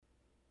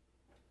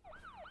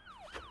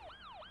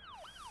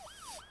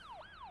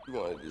You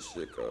wanted this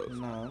shit, cuz?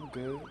 Nah, I'm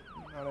good. You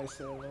know they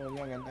said a little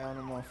youngin' down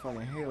the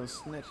motherfucking hill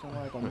snitching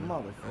like a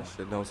motherfucker. That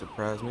shit don't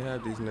surprise me.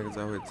 Have these niggas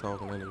out here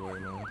talking anyway,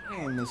 man.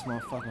 Damn, this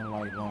motherfucking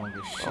light long as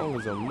shit. Long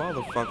as a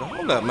motherfucker.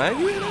 Hold up, man.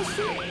 You hear that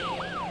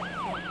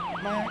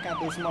shit? Man, I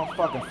got this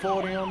motherfucking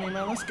 40 on me,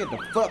 man. Let's get the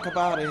fuck up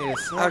out of here,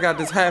 son. I got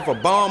this half a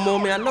bomb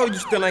on me. I know you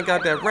still ain't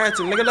got that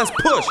ratchet, nigga. Let's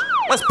push.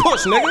 Let's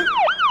push, nigga.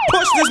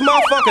 Push this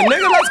motherfucker,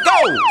 nigga. Let's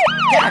go.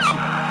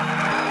 Gotcha.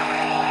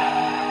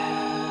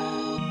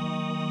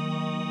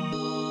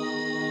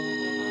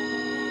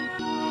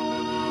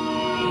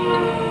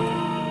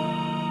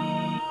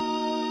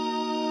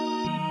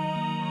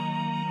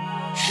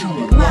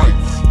 Shooting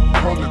lights,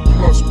 100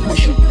 plus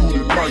pushing through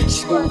the night,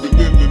 swerving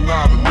in and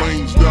out of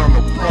lanes down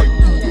the pipe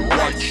through the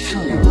lights.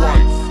 Shooting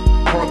lights,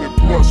 100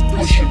 plus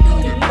pushing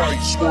through the night,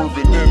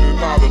 swerving in and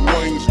out of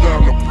lanes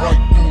down the pipe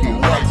through the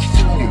lights.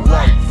 Shooting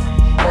lights,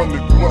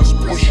 100 plus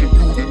pushing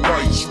through the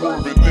night,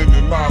 swerving in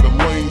and out of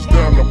lanes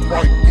down the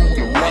pipe through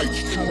the lights.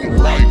 Shooting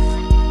lights,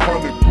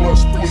 100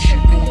 plus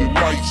pushing through the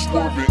night,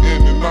 swerving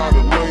in and out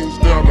of lanes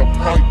down the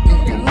pipe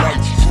through the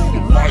lights.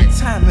 Shooting lights.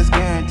 Time is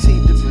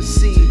guaranteed to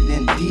proceed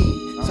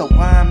indeed. So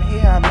while I'm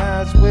here, I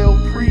might as well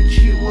preach,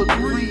 you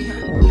agree.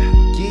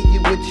 Give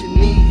you what you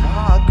need,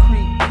 hard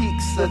creep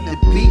peaks of the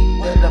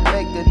beat that'll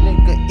make a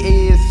nigga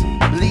ears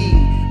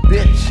bleed.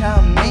 Bitch,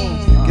 I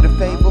mean, get a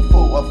favor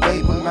for a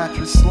favor.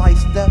 Mattress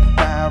sliced up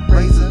by a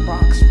razor,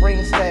 box spring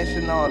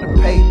stashing all the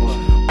papers.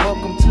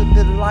 Welcome to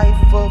the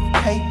life of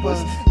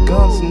capers.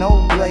 Guns,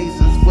 no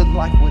blazers, with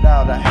life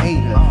without a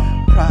hater.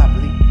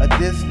 Probably a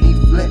Disney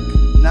flick.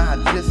 Nah,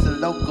 just a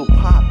local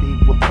poppy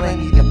with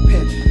plenty to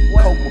pitch.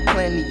 Coke with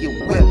plenty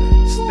of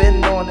whip.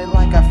 Spin on it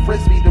like I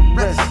frisbee the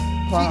wrist.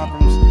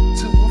 Problems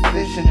too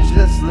efficient,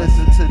 just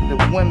listen to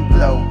the wind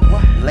blow.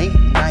 Late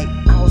night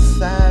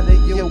outside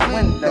of your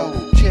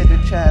window.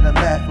 Chitter chatter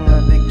laughing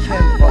of the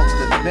kin folks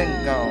that's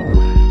been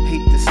gone.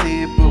 Hate to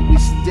say it, but we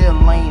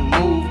still ain't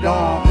moved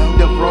on.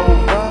 The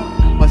road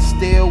up, but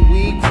still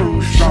we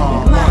cruise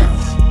strong. Shooting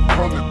lights,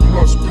 100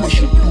 plus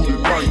pushing through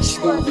the night,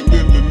 swerving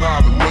in and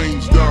out of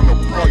lanes down the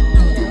pipe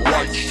through the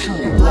lights.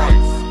 Shooting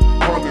lights,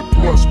 100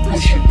 plus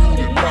pushing through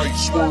the night,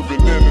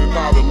 swerving in and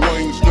out of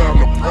lanes down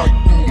the pipe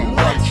through the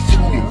lights.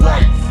 Shooting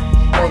lights,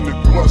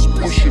 100 plus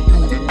pushing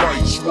through the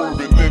night,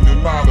 swerving in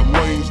and out of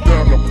lanes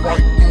down the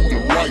pipe through the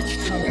lights.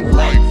 Shooting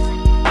lights,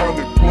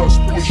 100 plus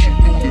pushing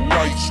through the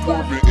night,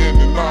 swerving in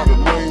and out of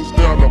lanes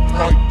down the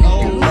pipe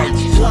through the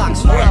lights.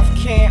 Blocks rough,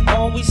 can't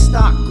always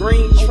stop.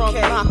 Green trunk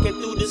knocking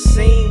through the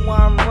scene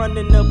while I'm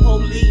running the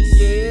police.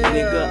 Yeah,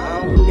 nigga,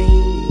 I'm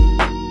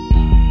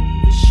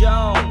mean. For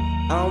sure,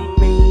 I'm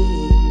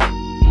mean.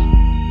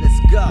 Let's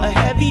go. A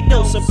heavy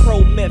dose of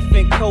pro-meth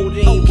and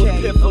codeine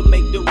with piffer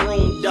make the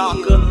room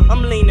darker.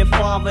 I'm leaning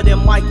farther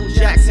than Michael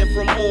Jackson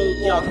from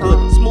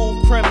Moonwalker.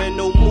 Smooth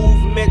criminal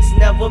movements,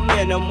 never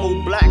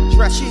minimal. Black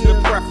dresses the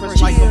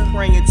preference like I'm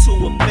praying to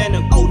a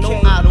pinnacle.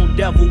 No, I don't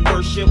devil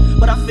worship,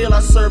 but I feel I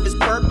serve his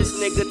purpose.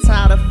 Nigga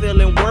tired of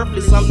feeling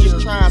worthless, I'm just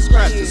trying to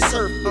scratch the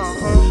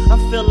surface. I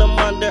feel them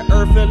under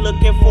earth and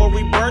looking for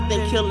rebirth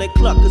and killing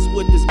cluckers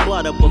with this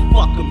butter, but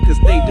fuck them cause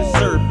they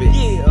deserve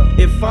it.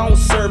 If I don't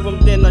serve them,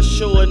 then I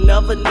show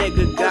another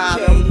nigga got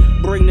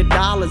them. Bring the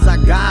dollars, I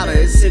got her,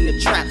 it's in the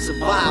trap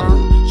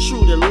survival.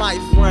 True to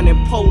life,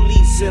 running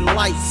police and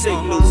light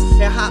signals.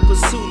 And hot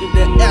pursuit of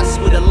the S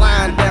with a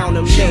line down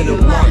the middle.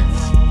 Shooting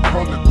lights,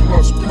 100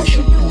 plus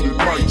pushing through the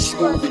night,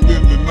 swerving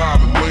in and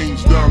out of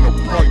lanes down the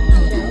pipe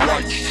through the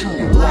lights.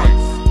 Shooting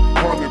lights,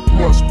 100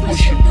 plus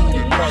pushing through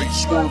the night,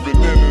 swerving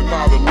in and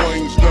out of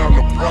lanes down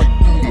the pipe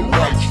through the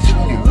lights.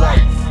 Shooting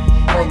lights,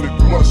 100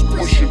 plus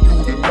pushing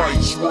through the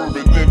night,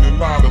 swerving in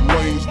and out of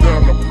lanes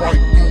down the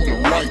pipe through the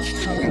lights.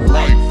 Shooting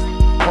lights,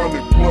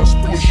 100 plus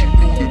pushing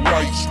through the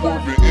night,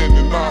 swerving in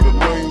and out of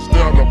lanes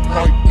down the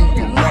pipe through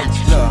the lights.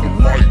 Shooting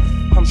lights.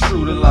 I'm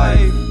true to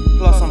life,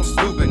 plus I'm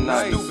stupid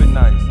nice.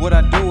 What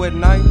I do at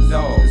night,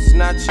 dog, it's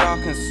not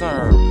y'all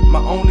concern. My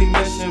only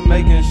mission,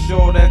 making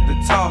sure that the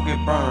target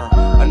burn.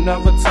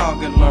 Another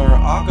target learn,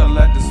 I could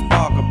let the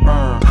sparker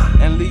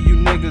burn. And leave you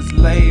niggas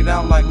laid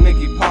out like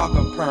Nicky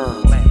Parker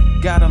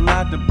perms. Got a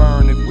lot to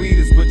burn, if weed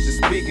is what you're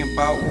speaking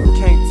about.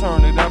 Can't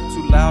turn it up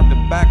too loud, the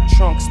back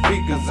trunk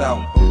speakers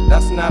out.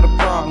 That's not a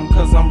problem,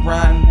 cause I'm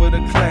riding with a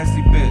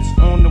classy bitch.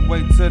 On the way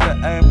to the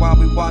ad while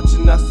we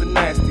watching us a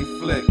nasty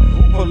flick.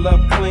 Pull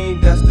up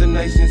clean,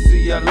 destination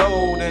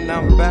CLO. Then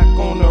I'm back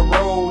on the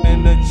road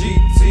in the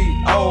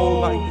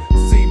GTO. Like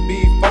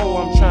CB4,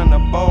 I'm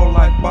tryna ball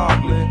like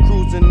Barkley.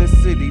 Cruising the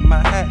city, my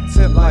hat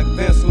tip like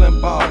Vince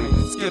Lombardi.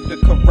 Skip the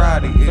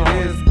karate,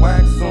 it is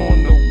wax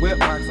on the whip.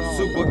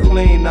 Super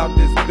clean out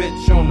this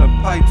bitch on the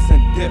pipes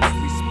and dips.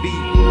 We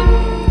speed through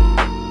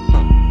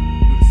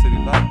the city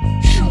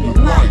lights.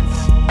 Shooting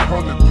lights,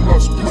 100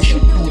 plus pushing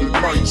through the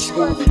night,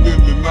 swerving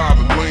in and out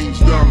of lanes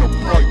down the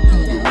pipe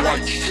through the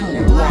lights.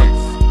 Shooting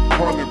lights,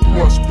 100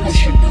 plus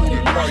pushing through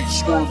the night,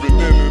 swerving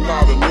in and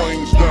out of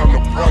lanes down the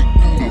pipe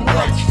through the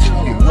lights.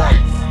 Shooting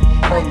lights,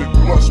 100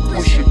 plus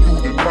pushing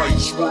through the night,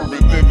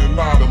 swerving in and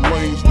out of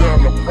lanes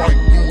down the pipe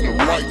through the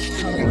lights.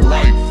 Shooting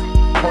lights,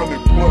 100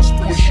 plus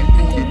pushing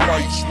through the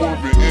night, swerving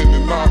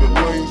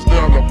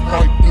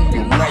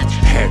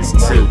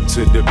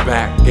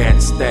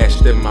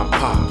cash in my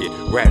pocket.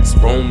 Rats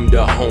roam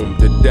the home,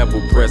 the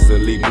devil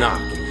presently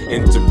knocking.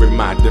 Entering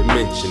my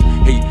dimension,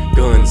 hate,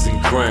 guns,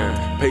 and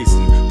crime.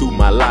 Pacing through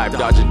my life,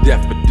 dodging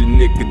death at the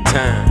nick of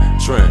time.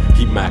 Trying to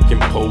keep my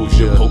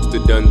composure,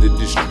 posted under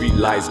the street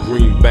lights,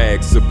 green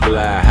bag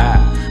supply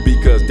high.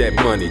 Because that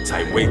money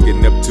tight,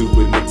 waking up to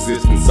an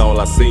existence, all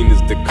I seen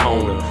is the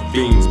corner.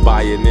 Fiends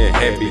buying it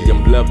heavy,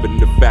 I'm loving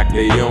the fact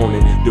they own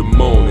it. The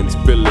mornings,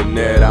 feeling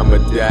that I'ma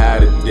die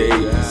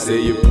today.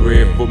 Say a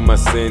prayer for my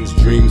sins,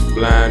 dreams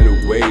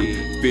flying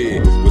away.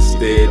 Fear will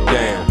stare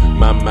down,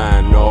 my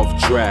mind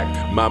off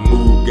track. My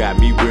mood got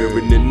me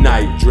wearing the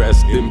night,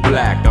 dressed in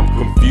black. I'm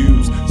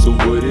confused, so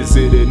what is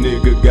it a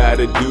nigga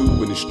gotta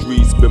do? In the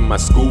streets been my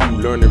school,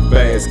 learning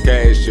fast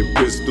cash and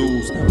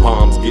pistols.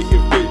 Palms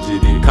getting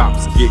fidgety,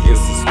 cops getting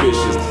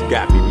suspicious.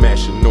 Got me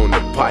mashing on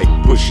the pipe,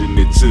 pushing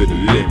it to the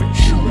limit.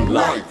 Shooting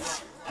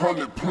life,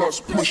 100 plus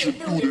pushing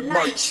through the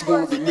night,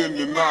 swerving in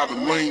and out of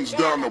lanes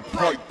down the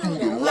pipe through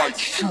the lights.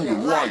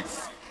 Shooting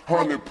life,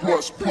 100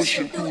 plus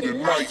pushing through the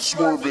night,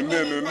 swerving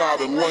in and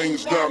out of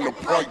lanes down the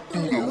pipe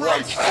through the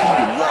lights.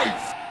 Shooting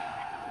life.